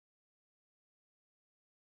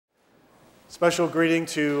Special greeting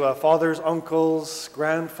to fathers, uncles,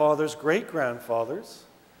 grandfathers, great-grandfathers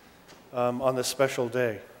on this special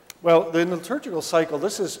day. Well, the liturgical cycle,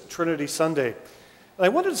 this is Trinity Sunday. And I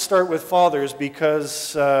wanted to start with fathers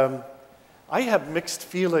because I have mixed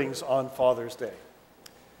feelings on Father's Day.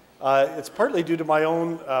 It's partly due to my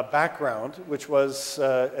own background, which was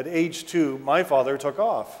at age 2, my father took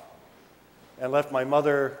off and left my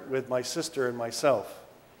mother with my sister and myself.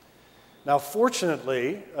 Now,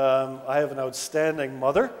 fortunately, I have an outstanding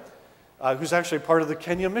mother who's actually part of the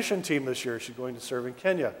Kenya mission team this year. She's going to serve in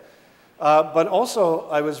Kenya. But also,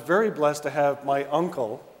 I was very blessed to have my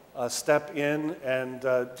uncle step in and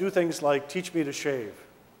do things like teach me to shave.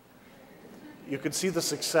 You could see the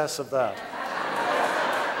success of that.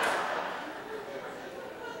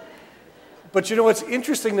 But you know, it's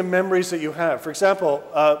interesting the memories that you have. For example,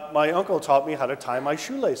 my uncle taught me how to tie my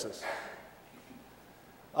shoelaces.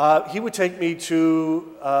 He would take me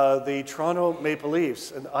to the Toronto Maple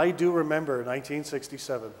Leafs, and I do remember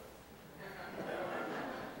 1967.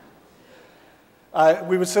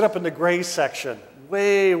 We would sit up in the Grays section,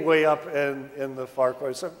 way up in the far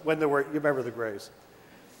corner, so when there were, you remember the Grays.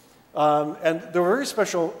 And there were very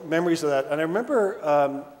special memories of that. And I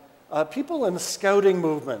remember people in the scouting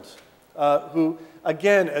movement who,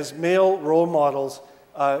 again, as male role models,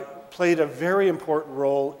 played a very important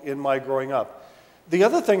role in my growing up. The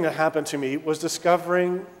other thing that happened to me was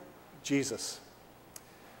discovering Jesus.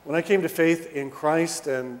 When I came to faith in Christ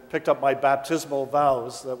and picked up my baptismal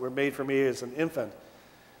vows that were made for me as an infant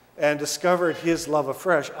and discovered His love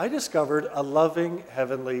afresh, I discovered a loving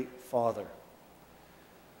Heavenly Father.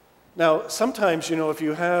 Now, sometimes, you know, if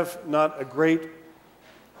you have not a great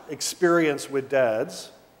experience with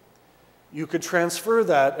dads, you could transfer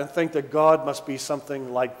that and think that God must be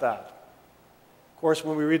something like that. Of course,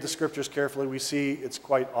 when we read the scriptures carefully, we see it's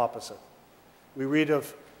quite opposite. We read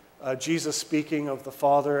of Jesus speaking of the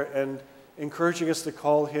Father and encouraging us to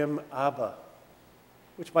call Him Abba,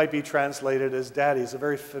 which might be translated as Daddy. It's a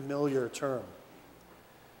very familiar term.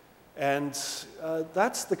 And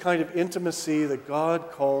that's the kind of intimacy that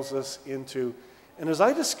God calls us into. And as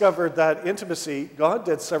I discovered that intimacy, God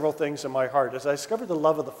did several things in my heart. As I discovered the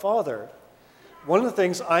love of the Father, one of the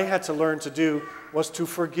things I had to learn to do was to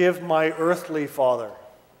forgive my earthly father.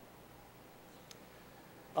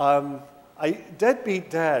 Deadbeat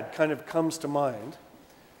dad kind of comes to mind.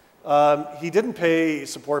 He didn't pay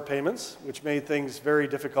support payments, which made things very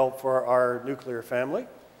difficult for our nuclear family.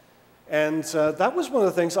 And that was one of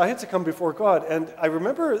the things I had to come before God. And I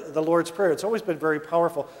remember the Lord's Prayer. It's always been very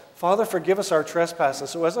powerful. Father, forgive us our trespasses.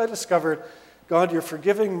 So as I discovered, God, you're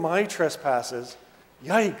forgiving my trespasses.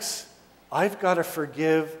 Yikes. I've got to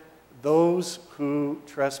forgive those who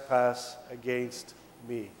trespass against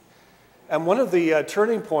me. And one of the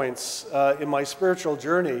turning points in my spiritual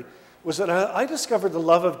journey was that I discovered the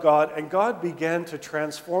love of God, and God began to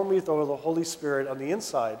transform me through the Holy Spirit on the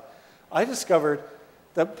inside. I discovered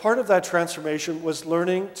that part of that transformation was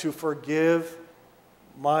learning to forgive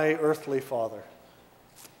my earthly father.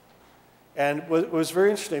 And it was very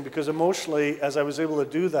interesting because emotionally, as I was able to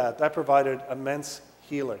do that, that provided immense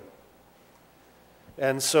healing.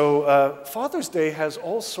 And so Father's Day has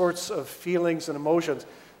all sorts of feelings and emotions.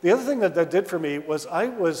 The other thing that did for me was I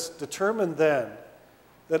was determined then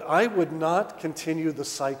that I would not continue the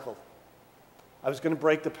cycle. I was going to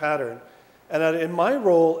break the pattern. And that in my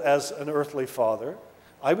role as an earthly father,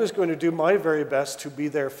 I was going to do my very best to be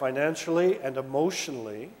there financially and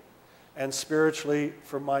emotionally and spiritually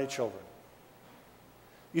for my children.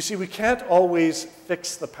 You see, we can't always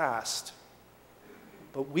fix the past,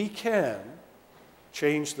 but we can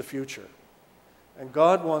change the future. And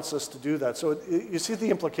God wants us to do that. So you see the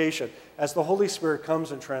implication as the Holy Spirit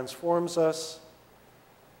comes and transforms us.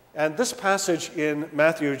 And this passage in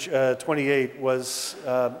Matthew 28 was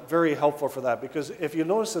very helpful for that, because if you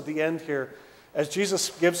notice at the end here, as Jesus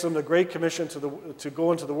gives them the Great Commission to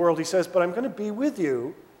go into the world, He says, but I'm going to be with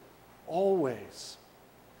you always.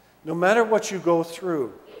 No matter what you go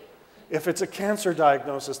through, if it's a cancer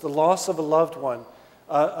diagnosis, the loss of a loved one,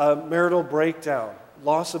 a marital breakdown,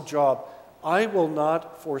 loss of job, I will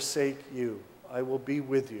not forsake you. I will be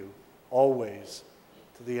with you always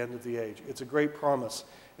to the end of the age. It's a great promise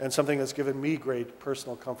and something that's given me great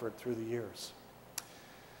personal comfort through the years.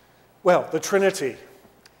 Well, the Trinity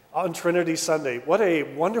on Trinity Sunday. What a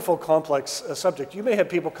wonderful, complex subject. You may have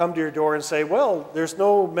people come to your door and say, well, there's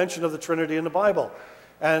no mention of the Trinity in the Bible.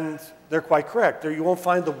 And they're quite correct. There you won't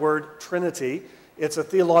find the word Trinity. It's a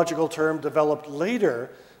theological term developed later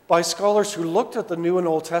by scholars who looked at the New and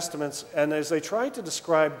Old Testaments, and as they tried to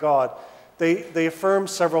describe God, they affirm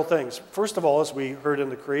several things. First of all, as we heard in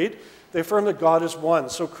the Creed, they affirm that God is one.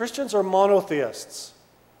 So Christians are monotheists.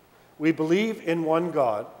 We believe in one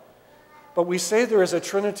God, but we say there is a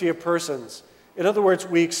trinity of persons. In other words,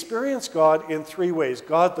 we experience God in three ways.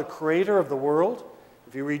 God, the creator of the world.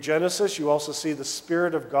 If you read Genesis, you also see the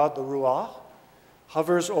Spirit of God, the Ruach,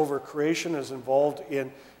 hovers over creation, is involved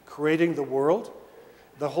in creating the world.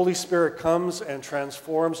 The Holy Spirit comes and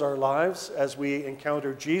transforms our lives as we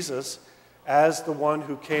encounter Jesus as the one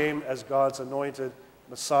who came as God's anointed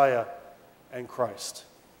Messiah and Christ.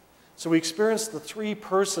 So we experience the three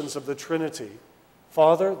persons of the Trinity: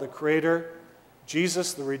 Father, the Creator;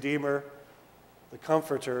 Jesus, the Redeemer; the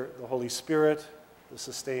Comforter, the Holy Spirit, the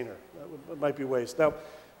Sustainer. That might be ways. Now,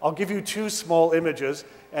 I'll give you two small images,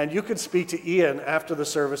 and you can speak to Ian after the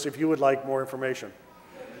service if you would like more information.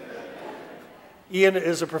 Ian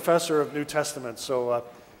is a professor of New Testament, so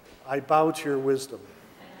I bow to your wisdom.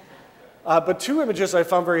 But two images I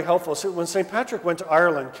found very helpful. So when St. Patrick went to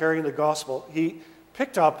Ireland carrying the gospel, he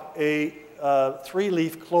picked up a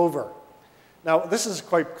three-leaf clover. Now, this is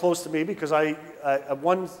quite close to me because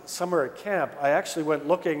one summer at camp, I actually went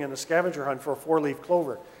looking in a scavenger hunt for a four-leaf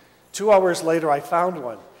clover. 2 hours later, I found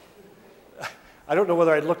one. I don't know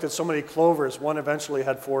whether I looked at so many clovers. One eventually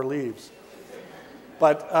had 4 leaves.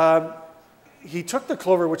 But he took the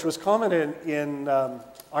clover, which was common in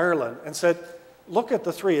Ireland, and said, look at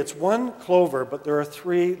the three. It's one clover, but there are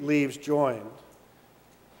 3 leaves joined.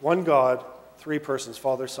 One God, 3 persons,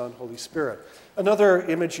 Father, Son, Holy Spirit. Another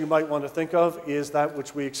image you might want to think of is that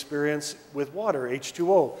which we experience with water,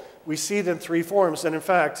 H2O. We see it in 3 forms, and in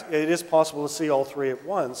fact, it is possible to see all 3 at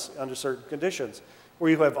once under certain conditions,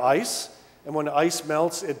 where you have ice, and when ice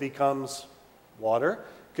melts, it becomes water.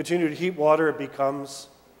 Continue to heat water, it becomes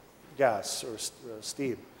gas or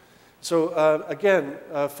steam. So again,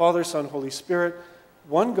 Father, Son, Holy Spirit,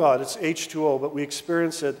 one God, it's H2O, but we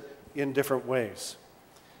experience it in different ways.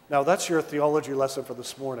 Now, that's your theology lesson for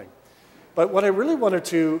this morning. But what I really wanted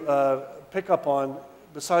to pick up on,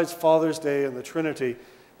 besides Father's Day and the Trinity,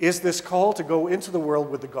 is this call to go into the world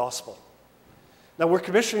with the gospel. Now, we're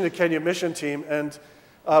commissioning the Kenya mission team, and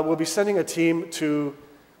we'll be sending a team to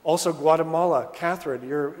also Guatemala. Catherine,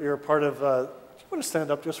 you're a part of... do you want to stand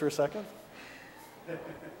up just for a second?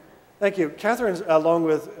 Thank you. Catherine, along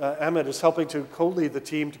with Ahmed, is helping to co-lead the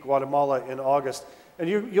team to Guatemala in August. And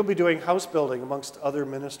you'll be doing house building amongst other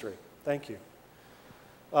ministry. Thank you.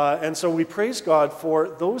 And so we praise God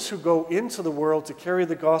for those who go into the world to carry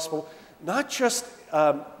the gospel, not just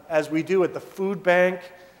as we do at the food bank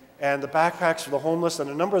and the backpacks for the homeless and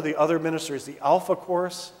a number of the other ministries, the Alpha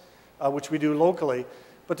Course, which we do locally,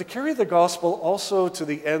 but to carry the gospel also to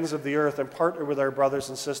the ends of the earth and partner with our brothers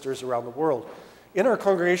and sisters around the world. In our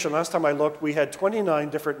congregation, last time I looked, we had 29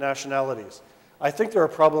 different nationalities. I think there are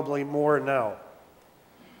probably more now.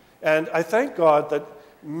 And I thank God that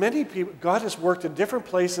many people, God has worked in different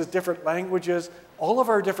places, different languages, all of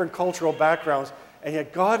our different cultural backgrounds, and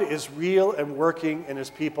yet God is real and working in his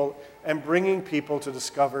people and bringing people to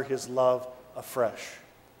discover his love afresh.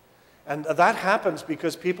 And that happens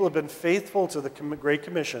because people have been faithful to the Great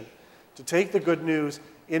Commission to take the good news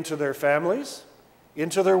into their families,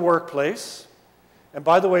 into their workplace. And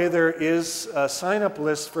by the way, there is a sign-up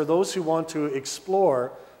list for those who want to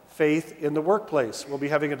explore faith in the workplace. We'll be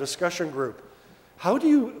having a discussion group. How do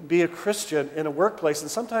you be a Christian in a workplace? And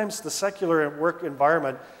sometimes the secular work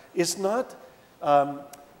environment is not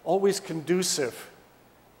always conducive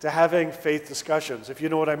to having faith discussions, if you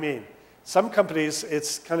know what I mean. Some companies,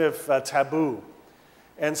 it's kind of taboo.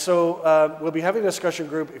 And so we'll be having a discussion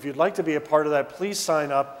group. If you'd like to be a part of that, please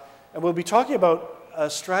sign up. And we'll be talking about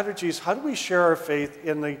strategies. How do we share our faith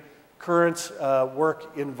in the current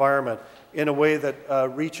work environment in a way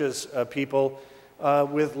that reaches people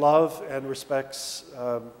with love and respects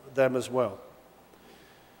them as well?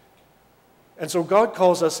 And so God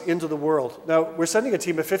calls us into the world. Now, we're sending a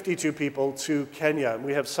team of 52 people to Kenya, and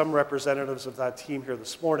we have some representatives of that team here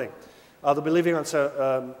this morning. They'll be leaving on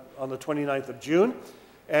the 29th of June,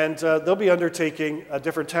 and they'll be undertaking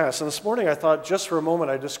different tasks. And this morning I thought just for a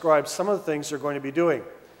moment I'd describe some of the things they're going to be doing.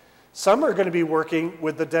 Some are going to be working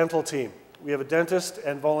with the dental team. We have a dentist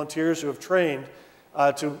and volunteers who have trained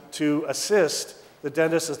to assist the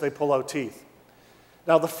dentists as they pull out teeth.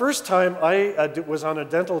 Now, the first time I was on a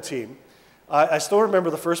dental team, I still remember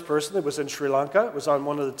the first person. It was in Sri Lanka. It was on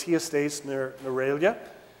one of the tea estates near Naralia.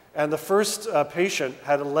 And the first patient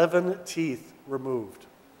had 11 teeth removed.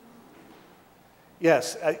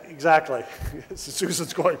 Yes, exactly.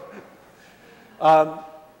 Susan's going.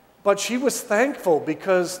 But she was thankful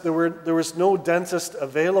because there was no dentist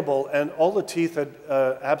available and all the teeth had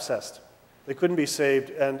abscessed. They couldn't be saved,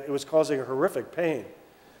 and it was causing her horrific pain.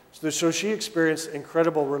 So she experienced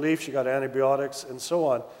incredible relief. She got antibiotics and so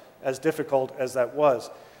on, as difficult as that was.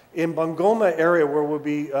 In Bungoma area, where we'll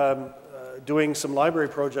be doing some library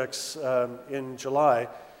projects in July,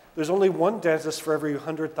 there's only one dentist for every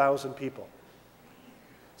 100,000 people.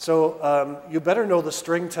 So you better know the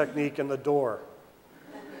string technique in the door.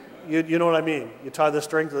 You know what I mean? You tie the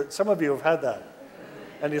string to some of you have had that.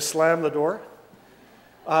 And you slam the door.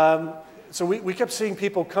 So we kept seeing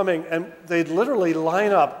people coming, and they'd literally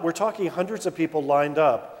line up. We're talking hundreds of people lined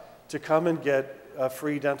up to come and get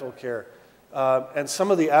free dental care. And some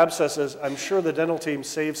of the abscesses, I'm sure the dental team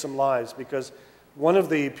saved some lives, because one of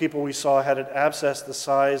the people we saw had an abscess the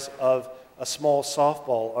size of a small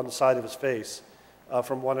softball on the side of his face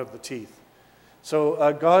from one of the teeth.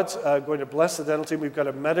 So God's going to bless the dental team. We've got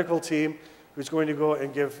a medical team who's going to go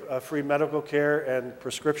and give free medical care and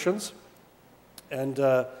prescriptions and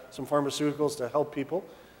some pharmaceuticals to help people.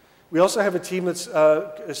 We also have a team that's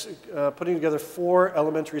putting together 4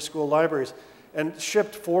 elementary school libraries and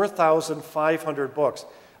shipped 4,500 books.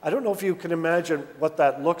 I don't know if you can imagine what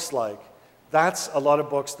that looks like. That's a lot of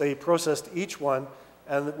books. They processed each one,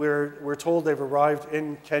 and we're told they've arrived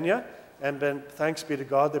in Kenya, and thanks be to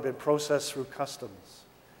God, they've been processed through customs.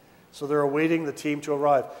 So they're awaiting the team to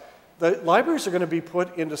arrive. The libraries are going to be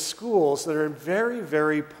put into schools that are in very,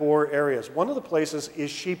 very poor areas. One of the places is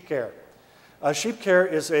Sheep Care. Sheep Care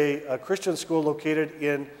is a Christian school located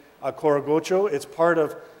in Korogocho. It's part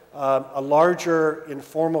of a larger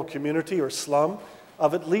informal community or slum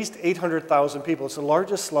of at least 800,000 people. It's the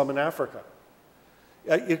largest slum in Africa.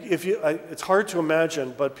 It's hard to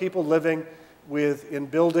imagine, but people living in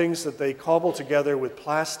buildings that they cobble together with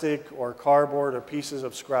plastic or cardboard or pieces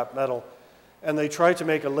of scrap metal, and they try to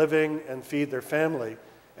make a living and feed their family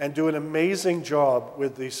and do an amazing job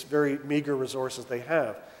with these very meager resources they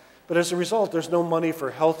have. But as a result, there's no money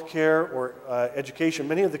for health care or education.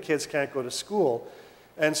 Many of the kids can't go to school.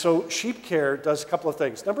 And so Sheep Care does a couple of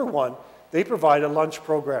things. Number one, they provide a lunch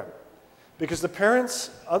program, because the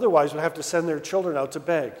parents otherwise would have to send their children out to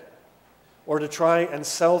beg or to try and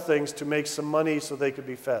sell things to make some money so they could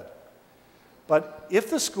be fed. But if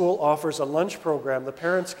the school offers a lunch program, the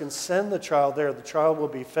parents can send the child there. The child will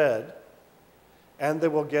be fed, and they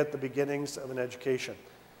will get the beginnings of an education.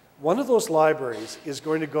 One of those libraries is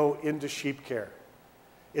going to go into Sheep Care.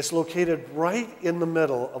 It's located right in the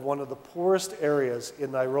middle of one of the poorest areas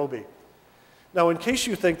in Nairobi. Now, in case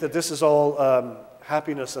you think that this is all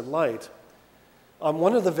happiness and light, on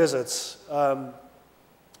one of the visits,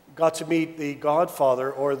 got to meet the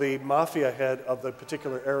godfather or the mafia head of the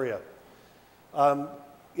particular area.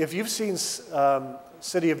 If you've seen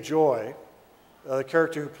City of Joy, the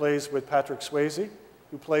character who plays with Patrick Swayze,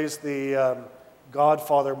 who plays the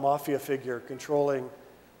godfather mafia figure controlling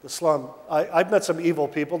the slum, I've met some evil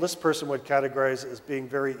people. This person would categorize as being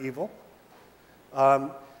very evil.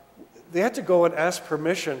 They had to go and ask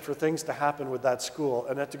permission for things to happen with that school,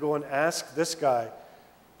 and had to go and ask this guy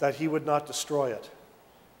that he would not destroy it.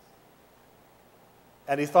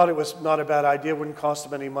 And he thought it was not a bad idea, wouldn't cost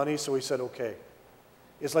him any money, so he said, okay.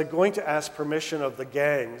 It's like going to ask permission of the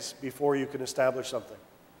gangs before you can establish something.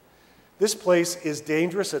 This place is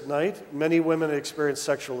dangerous at night. Many women experience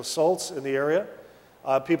sexual assaults in the area.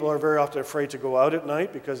 People are very often afraid to go out at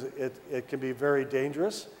night because it can be very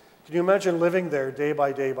dangerous. Can you imagine living there day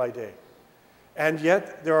by day by day? And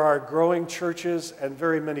yet there are growing churches and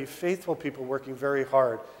very many faithful people working very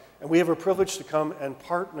hard. And we have a privilege to come and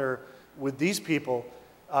partner with these people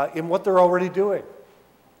in what they're already doing,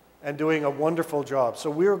 and doing a wonderful job. So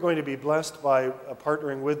we are going to be blessed by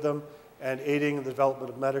partnering with them and aiding in the development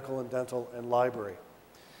of medical and dental and library.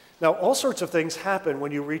 Now, all sorts of things happen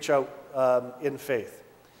when you reach out in faith.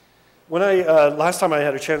 When last time I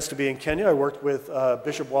had a chance to be in Kenya, I worked with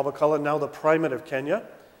Bishop Wabakala, now the Primate of Kenya.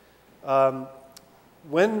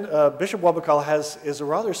 When Bishop Wabakala is a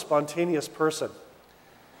rather spontaneous person.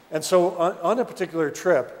 And so on a particular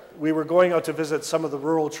trip, we were going out to visit some of the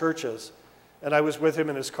rural churches, and I was with him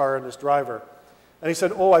in his car and his driver. And he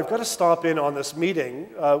said, oh, I've got to stop in on this meeting.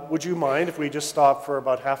 Would you mind if we just stop for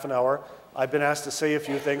about half an hour? I've been asked to say a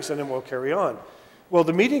few things, and then we'll carry on. Well,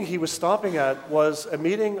 the meeting he was stopping at was a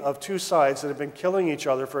meeting of two sides that had been killing each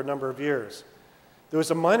other for a number of years. There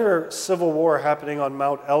was a minor civil war happening on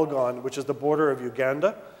Mount Elgon, which is the border of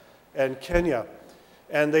Uganda and Kenya.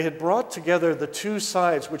 And they had brought together the two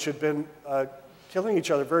sides, which had been killing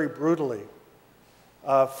each other very brutally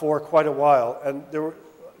for quite a while. And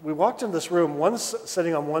we walked in this room, one's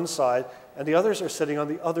sitting on one side, and the others are sitting on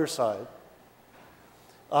the other side.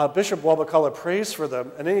 Bishop Wabakala prays for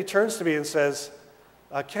them, and then he turns to me and says,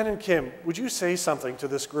 Ken and Kim, would you say something to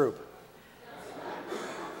this group?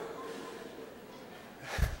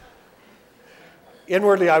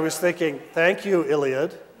 Inwardly, I was thinking, thank you,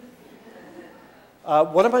 Iliad.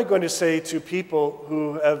 What am I going to say to people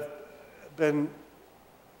who have been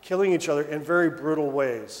killing each other in very brutal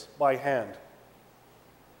ways by hand?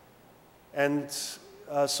 And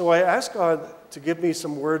so I asked God to give me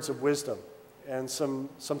some words of wisdom, and some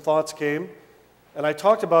thoughts came. And I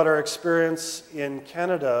talked about our experience in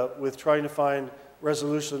Canada with trying to find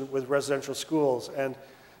resolution with residential schools and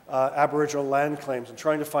Aboriginal land claims, and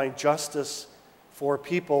trying to find justice for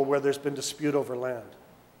people where there's been dispute over land.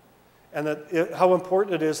 And how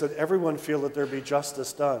important it is that everyone feel that there be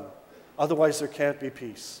justice done. Otherwise, there can't be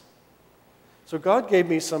peace. So God gave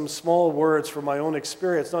me some small words from my own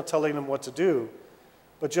experience, not telling them what to do,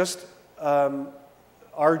 but just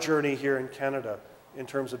our journey here in Canada in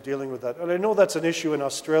terms of dealing with that. And I know that's an issue in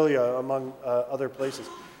Australia, among other places.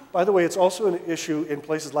 By the way, it's also an issue in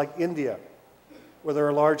places like India, where there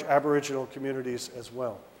are large Aboriginal communities as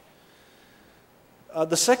well.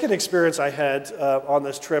 The second experience I had on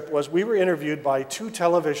this trip was we were interviewed by two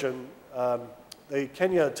television, the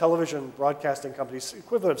Kenya Television Broadcasting Company's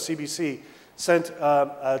equivalent of CBC, sent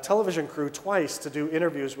a television crew twice to do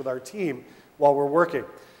interviews with our team while we're working.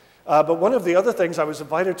 But one of the other things I was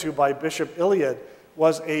invited to by Bishop Iliad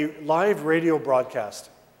was a live radio broadcast.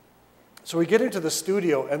 So we get into the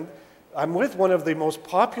studio, and I'm with one of the most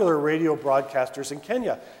popular radio broadcasters in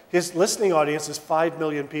Kenya. His listening audience is 5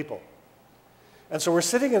 million people. And so we're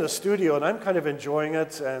sitting in a studio, and I'm kind of enjoying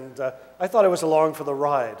it, and I thought I was along for the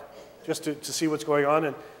ride, just to see what's going on.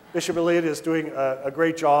 And Bishop Iliad is doing a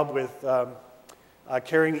great job with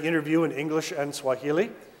carrying the interview in English and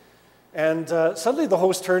Swahili. And suddenly the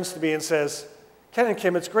host turns to me and says, "Ken and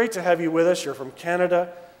Kim, it's great to have you with us. You're from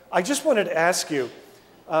Canada. I just wanted to ask you,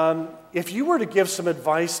 if you were to give some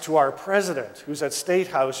advice to our president, who's at State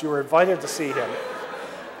House, you were invited to see him,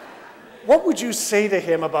 what would you say to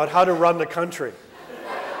him about how to run the country?"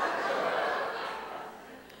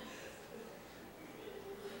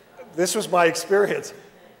 This was my experience.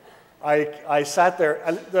 I sat there,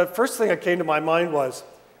 and the first thing that came to my mind was,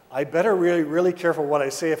 I better really careful what I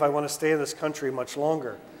say if I want to stay in this country much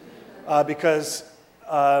longer, because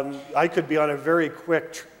I could be on a very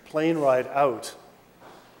quick plane ride out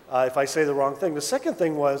if I say the wrong thing. The second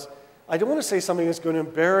thing was, I don't want to say something that's going to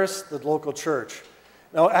embarrass the local church.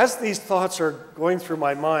 Now, as these thoughts are going through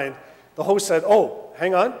my mind, the host said, "Oh,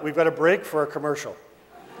 hang on, we've got a break for a commercial."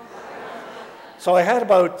 So I had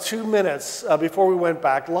about 2 minutes before we went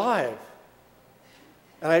back live.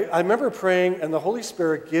 And I remember praying, and the Holy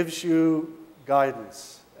Spirit gives you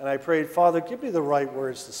guidance. And I prayed, "Father, give me the right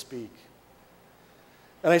words to speak."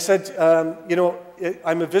 And I said,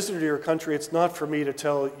 I'm a visitor to your country. It's not for me to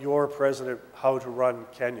tell your president how to run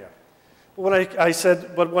Kenya. But when I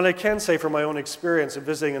said, but what I can say from my own experience in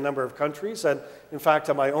visiting a number of countries, and in fact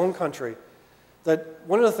in my own country, that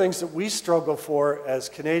one of the things that we struggle for as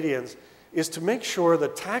Canadians is to make sure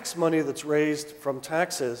that tax money that's raised from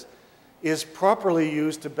taxes is properly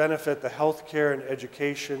used to benefit the health care and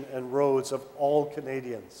education and roads of all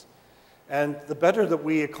Canadians. And the better that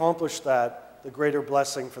we accomplish that, the greater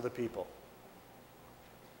blessing for the people.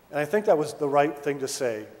 And I think that was the right thing to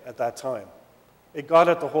say at that time. It got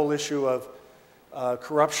at the whole issue of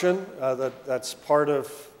corruption that's part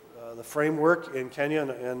of the framework in Kenya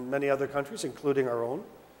and many other countries, including our own.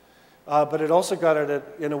 But it also got at it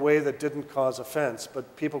in a way that didn't cause offense,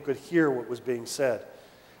 but people could hear what was being said.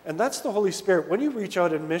 And that's the Holy Spirit. When you reach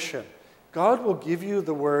out in mission, God will give you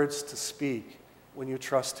the words to speak when you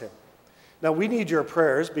trust Him. Now, we need your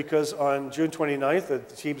prayers because on June 29th, the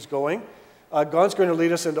team's going. God's going to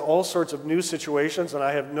lead us into all sorts of new situations, and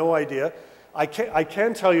I have no idea. I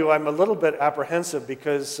can tell you I'm a little bit apprehensive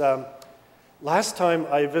because last time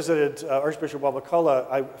I visited Archbishop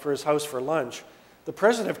Wabakala for his house for lunch, the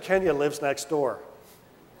president of Kenya lives next door.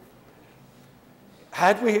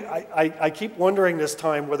 I keep wondering this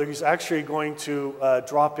time whether he's actually going to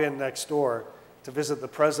drop in next door to visit the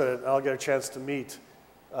president, and I'll get a chance to meet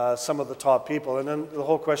some of the top people. And then the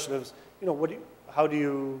whole question is, how do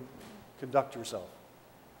you conduct yourself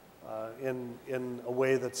in a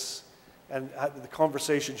way that's, and the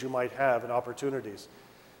conversations you might have and opportunities.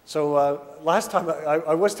 So last time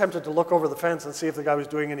I was tempted to look over the fence and see if the guy was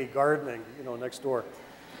doing any gardening, next door.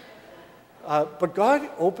 But God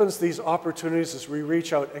opens these opportunities as we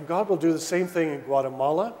reach out, and God will do the same thing in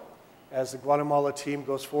Guatemala as the Guatemala team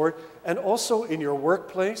goes forward, and also in your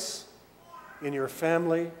workplace, in your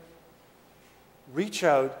family. Reach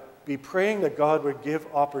out, be praying that God would give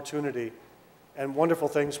opportunity, and wonderful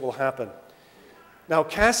things will happen. Now,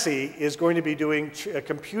 Cassie is going to be doing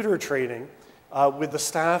computer training with the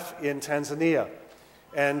staff in Tanzania.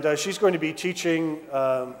 And she's going to be teaching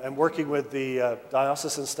and working with the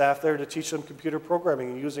diocesan staff there to teach them computer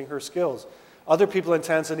programming and using her skills. Other people in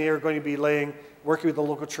Tanzania are going to be working with the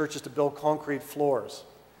local churches to build concrete floors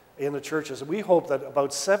in the churches. And we hope that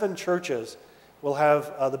about 7 churches will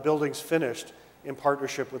have the buildings finished in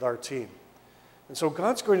partnership with our team. And so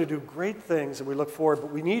God's going to do great things, and we look forward,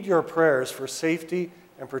 but we need your prayers for safety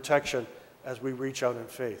and protection as we reach out in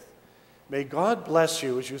faith. May God bless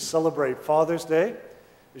you as you celebrate Father's Day,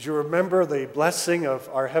 as you remember the blessing of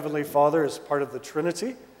our Heavenly Father as part of the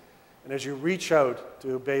Trinity, and as you reach out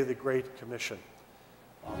to obey the Great Commission.